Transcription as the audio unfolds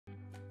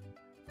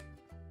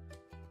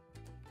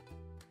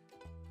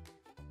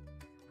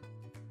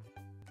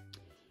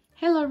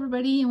Hello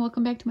everybody and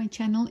welcome back to my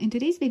channel. In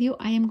today's video,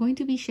 I am going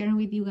to be sharing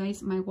with you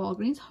guys my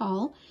Walgreens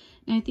haul.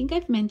 And I think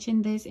I've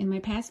mentioned this in my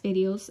past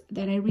videos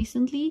that I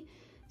recently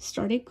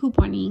started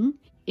couponing.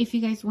 If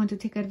you guys want to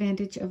take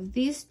advantage of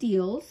these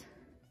deals,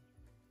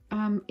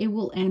 it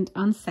will end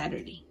on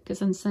Saturday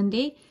because on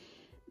Sunday,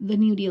 the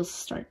new deals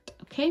start,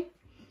 okay?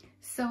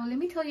 So let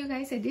me tell you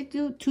guys, I did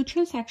do two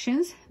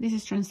transactions. This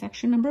is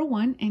transaction number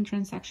 1 and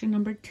transaction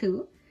number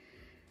 2.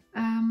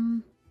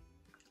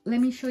 Let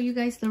me show you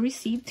guys the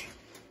receipt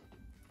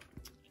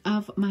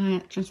of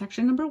my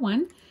transaction number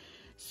 1.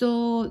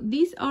 So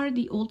these are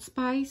the Old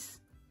Spice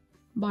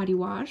body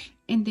wash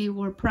and they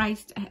were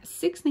priced at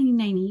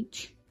 $6.99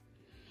 each.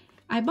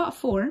 I bought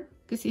 4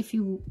 because if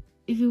you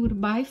would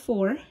buy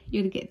 4,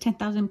 you'd get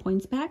 10,000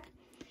 points back,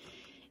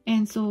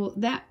 and so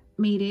that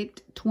made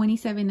it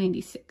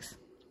 $27.96.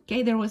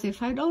 Okay, there was a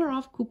 $5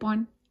 off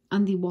coupon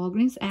on the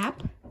Walgreens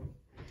app,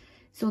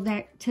 so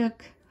that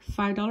took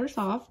 $5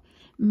 off,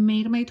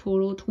 made my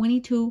total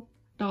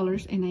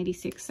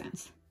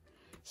 $22.96.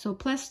 So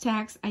plus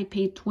tax, I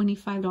paid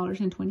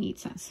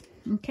 $25.28.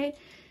 Okay,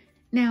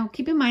 now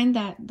keep in mind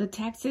that the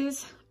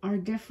taxes are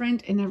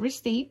different in every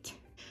state.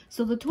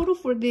 So the total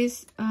for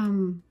this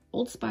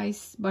Old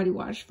Spice body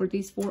wash, for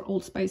these 4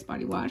 Old Spice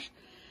body wash,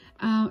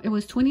 it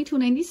was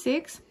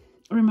 $22.96.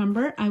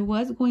 Remember, I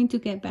was going to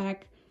get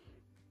back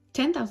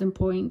 10,000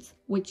 points,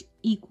 which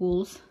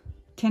equals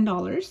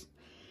 $10.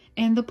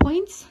 And the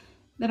points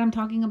that I'm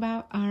talking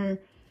about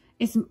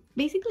is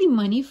basically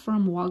money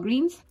from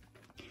Walgreens.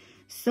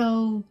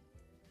 So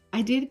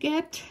I did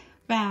get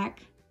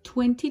back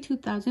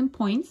 22,000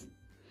 points,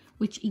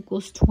 which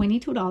equals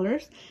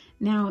 $22.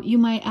 Now you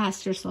might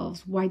ask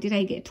yourselves, why did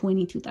I get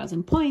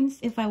 22,000 points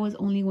if I was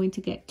only going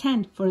to get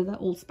 10 for the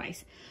Old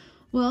Spice?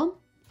 Well,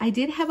 I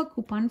did have a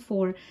coupon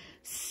for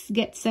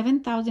get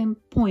 7,000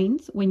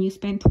 points when you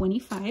spend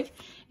 25.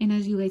 And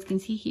as you guys can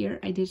see here,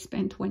 I did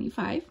spend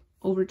 25,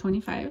 over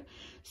 25.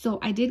 So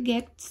I did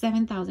get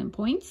 7,000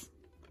 points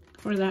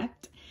for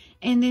that.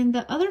 And then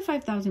the other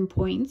 5,000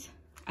 points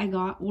I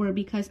got were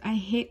because I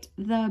hit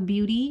the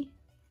beauty.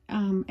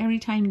 Every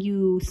time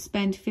you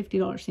spend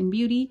 $50 in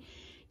beauty,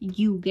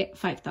 you get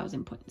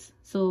 5,000 points.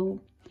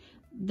 So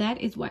that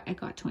is why I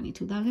got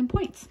 22,000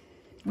 points,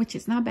 which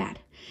is not bad.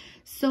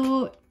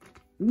 So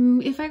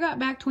if I got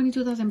back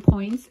 22,000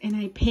 points and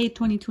I paid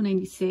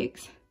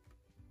 $22.96,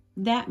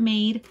 that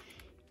made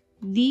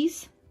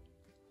these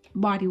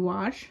body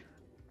wash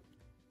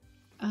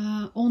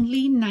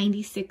only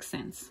 96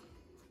 cents.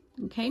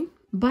 Okay,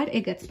 but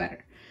it gets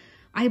better.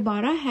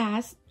 Ibotta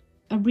has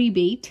a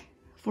rebate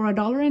for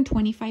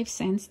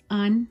 $1.25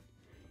 on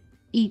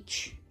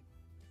each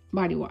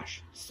body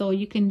wash, so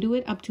you can do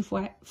it up to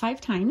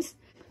 5 times.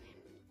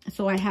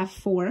 So I have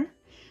 4,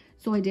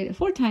 so I did it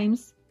 4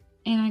 times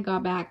and I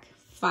got back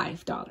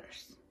 $5.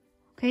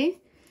 Okay,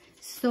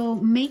 so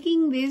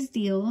making this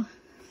deal,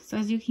 so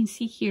as you can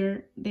see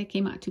here, that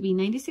came out to be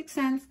 96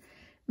 cents,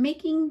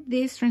 making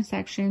this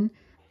transaction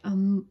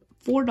 $4.04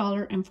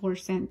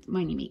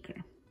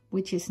 moneymaker,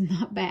 which is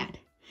not bad.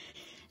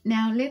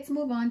 Now let's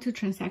move on to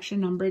transaction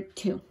number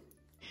 2.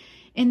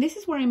 And this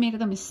is where I made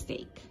the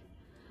mistake.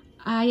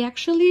 I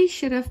actually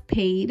should have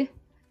paid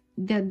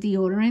the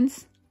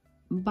deodorants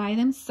by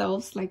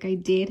themselves like I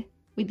did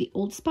with the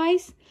Old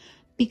Spice,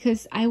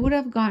 because I would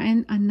have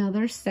gotten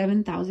another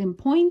 7,000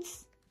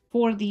 points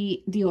for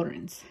the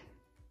deodorants,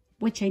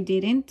 which I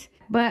didn't.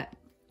 But,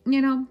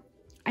 you know,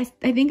 I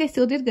think I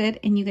still did good,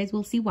 and you guys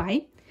will see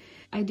why.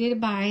 I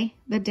did buy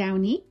the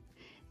Downy.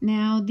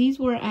 Now, these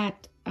were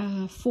at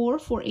 4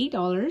 for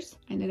 $8.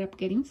 I ended up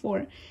getting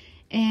 4.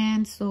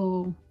 And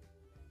so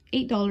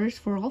 $8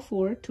 for all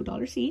 4,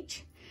 $2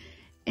 each.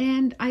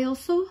 And I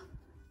also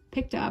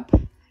picked up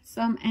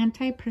some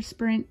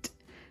antiperspirant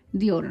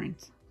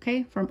deodorants,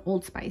 okay, from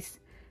Old Spice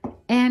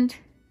and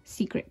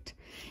Secret.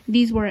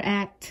 These were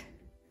at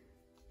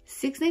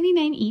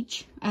 $6.99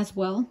 each, as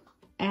well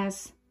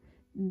as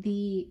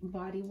the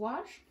body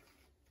wash.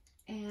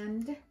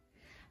 And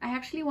I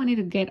actually wanted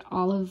to get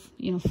all of,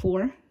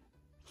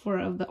 4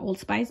 of the Old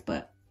Spice,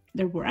 but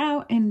they were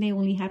out and they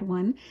only had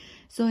 1.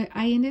 So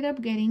I ended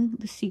up getting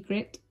the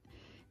Secret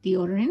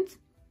deodorant.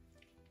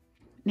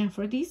 Now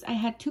for these, I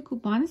had 2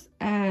 coupons,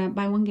 buy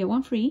 1 get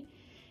 1 free.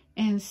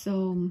 And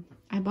so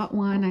I bought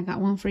 1, I got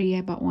 1 free.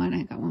 I bought 1,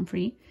 I got 1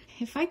 free.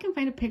 If I can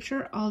find a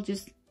picture, I'll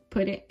just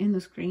put it in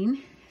the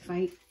screen. If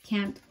I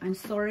can't, I'm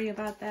sorry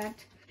about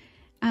that.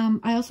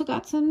 I also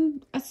got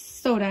a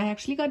soda. I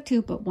actually got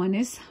 2, but 1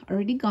 is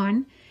already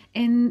gone.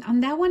 And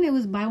on that one, it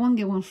was buy 1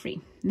 get 1 free.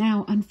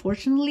 Now,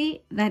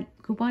 unfortunately, that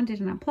coupon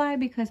didn't apply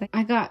because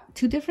I got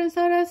 2 different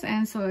sodas,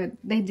 and so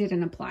they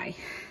didn't apply.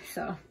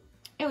 So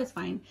it was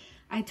fine.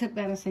 I took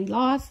that as a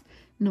loss.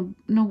 No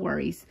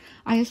worries.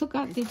 I also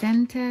got the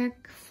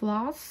Dentec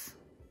floss.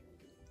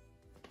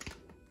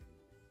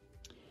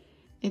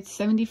 It's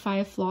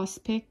 75 floss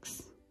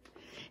picks,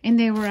 and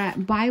they were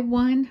at buy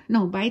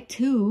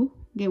 2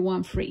 get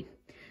 1 free.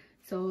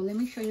 So let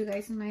me show you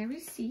guys my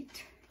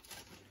receipt.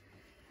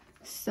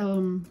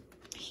 So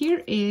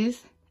here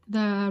is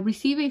the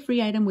receive a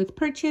free item with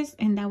purchase,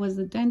 and that was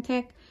the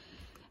Dentec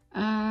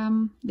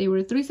They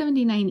were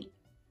 $3.79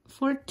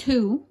 for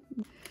 2.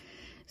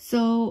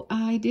 So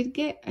I did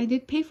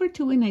pay for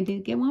 2 and I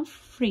did get 1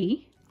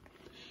 free.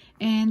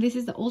 And this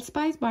is the Old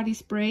Spice body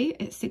spray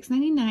at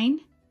 $6.99.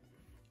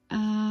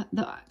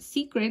 The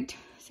Secret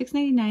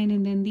 $6.99,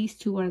 and then these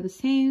 2 are the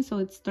same, so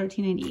it's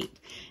 $13.98.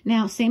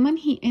 Now, same on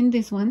in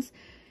this ones.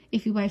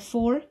 If you buy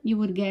 4, you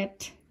would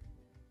get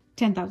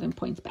 10,000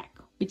 points back,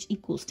 which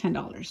equals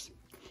 $10.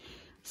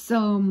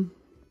 So,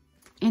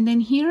 and then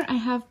here I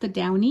have the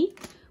Downy,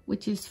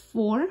 which is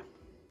 4.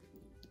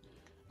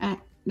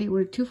 They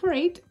were 2 for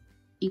 $8,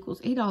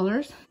 equals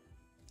 $8.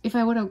 If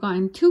I would have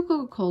gotten 2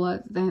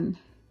 Coca-Cola, then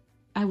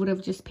I would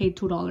have just paid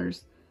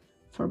 $2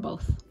 for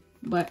both,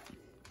 but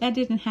that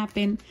didn't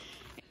happen.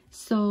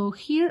 So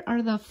here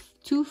are the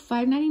 2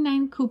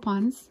 $5.99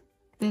 coupons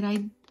that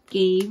I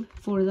gave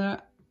for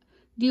the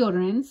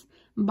deodorants.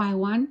 Buy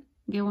 1,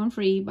 get 1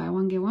 free, buy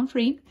 1, get 1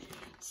 free.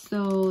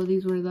 So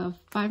these were the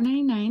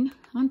 $5.99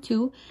 on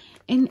 2.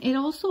 And it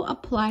also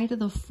applied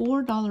the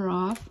 $4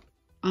 off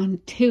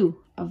on 2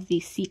 of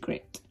these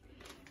Secret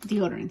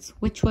deodorants,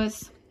 which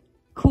was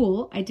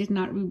cool. I did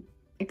not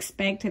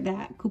expect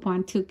that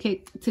coupon to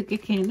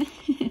kick in.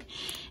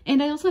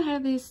 And I also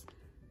have this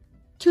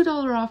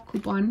 $2 off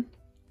coupon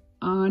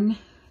on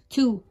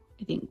 2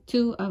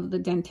 of the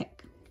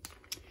Dentec.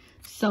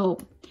 So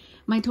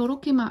my total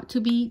came out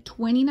to be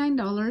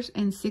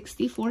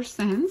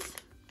 $29.64.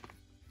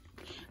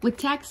 With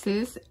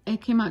taxes,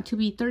 it came out to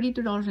be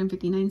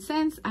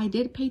 $32.59. I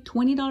did pay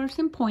 $20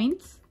 in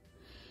points,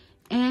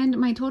 and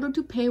my total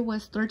to pay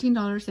was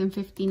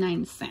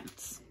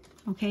 $13.59.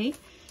 Okay,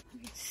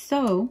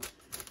 so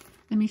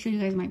let me show you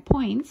guys my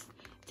points.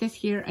 It says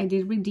here I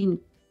did redeem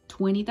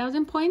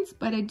 20,000 points,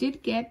 but I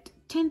did get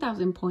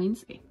 10,000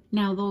 points.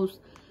 Now those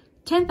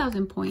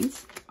 10,000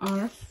 points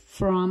are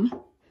from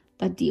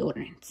the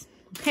deodorants.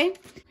 Okay,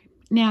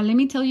 now let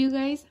me tell you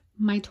guys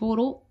my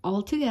total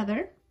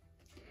altogether.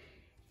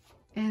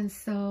 And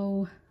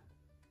so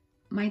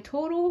my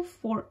total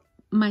for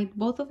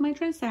both of my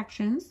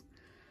transactions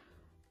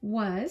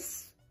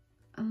was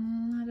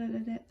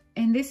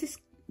and this is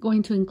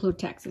going to include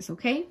taxes.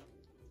 Okay,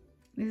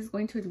 this is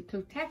going to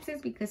include taxes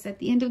because at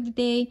the end of the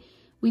day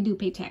we do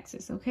pay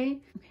taxes.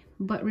 Okay,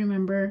 but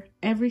remember,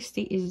 every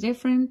state is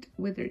different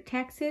with their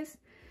taxes.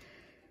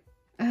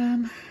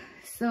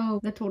 So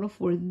the total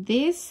for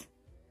this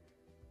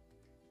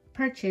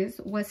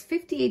purchase was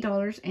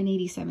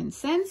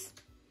 $58.87.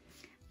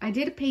 I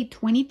did pay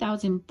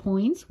 20,000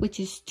 points, which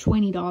is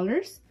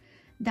 $20.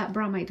 That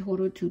brought my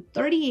total to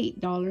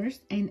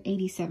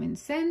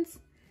 $38.87.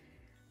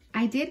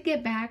 I did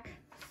get back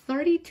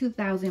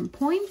 32,000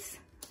 points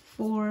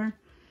for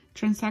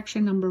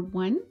transaction number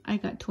 1. I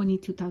got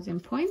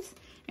 22,000 points.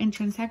 And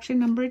transaction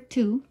number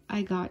 2,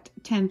 I got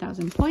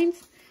 10,000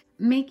 points,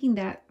 making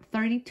that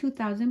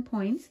 32,000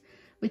 points,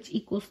 which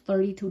equals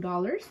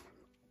 $32.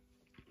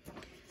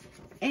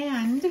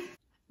 And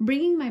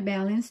bringing my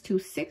balance to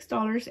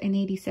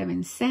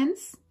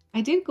 $6.87.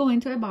 I did go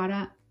into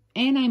Ibotta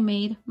and I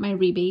made my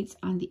rebates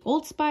on the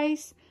Old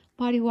Spice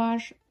body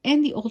wash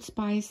and the Old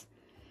Spice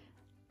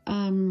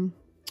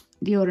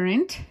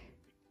deodorant.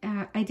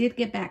 I did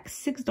get back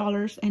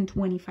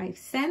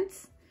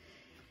 $6.25,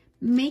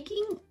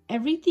 making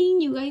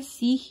everything you guys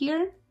see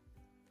here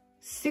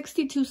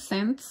 62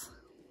 cents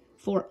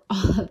for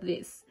all of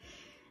this.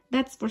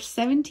 That's for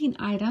 17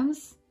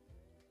 items,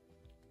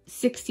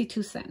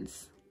 62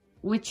 cents,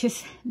 which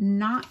is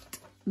not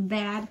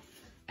bad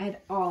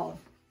at all.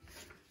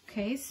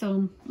 Okay,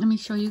 so let me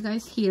show you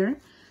guys here.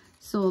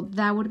 So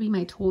that would be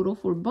my total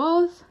for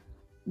both.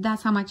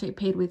 That's how much I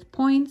paid with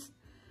points.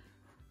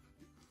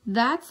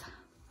 That's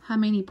how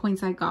many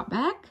points I got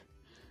back.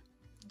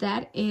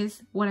 That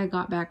is what I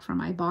got back from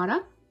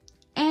Ibotta.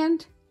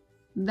 And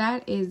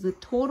that is the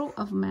total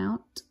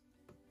amount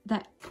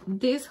that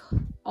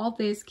all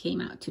this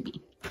came out to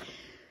be.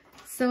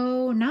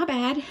 So not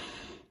bad.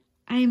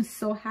 I am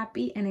so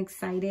happy and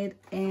excited,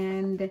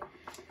 and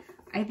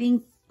I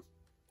think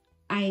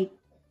I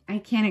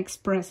can't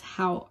express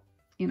how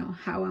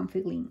I'm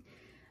feeling.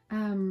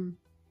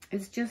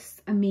 It's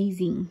just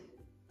amazing.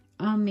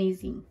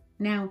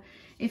 Now,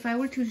 if I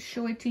were to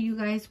show it to you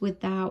guys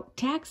without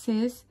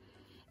taxes,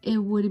 it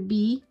would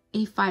be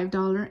a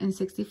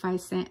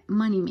 $5.65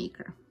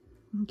 moneymaker.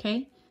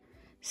 Okay,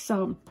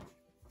 so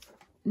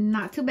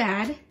not too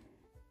bad.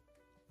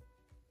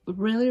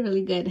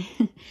 Really good.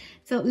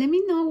 So let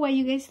me know what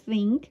you guys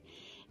think.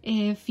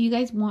 If you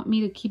guys want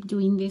me to keep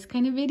doing this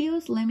kind of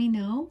videos, let me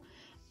know.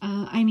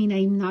 I mean,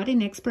 I'm not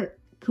an expert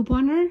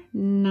couponer,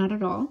 not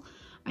at all.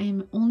 I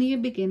am only a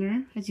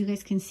beginner. As you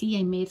guys can see,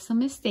 I made some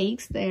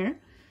mistakes there,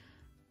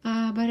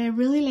 but I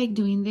really like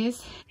doing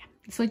this.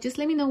 So just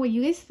let me know what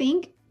you guys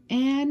think,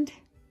 and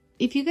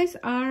if you guys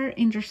are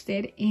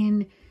interested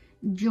in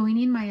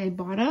joining my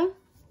Ibotta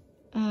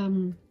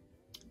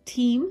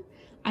team,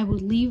 I will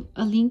leave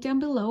a link down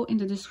below in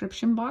the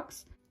description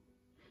box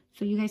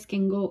so you guys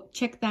can go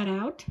check that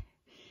out.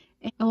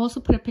 And I'll also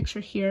put a picture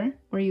here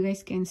where you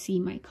guys can see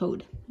my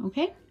code.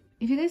 Okay,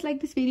 If you guys like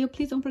this video,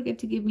 please don't forget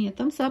to give me a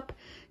thumbs up.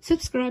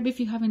 Subscribe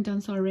if you haven't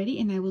done so already,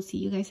 and I will see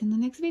you guys in the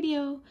next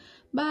video.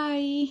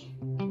 Bye.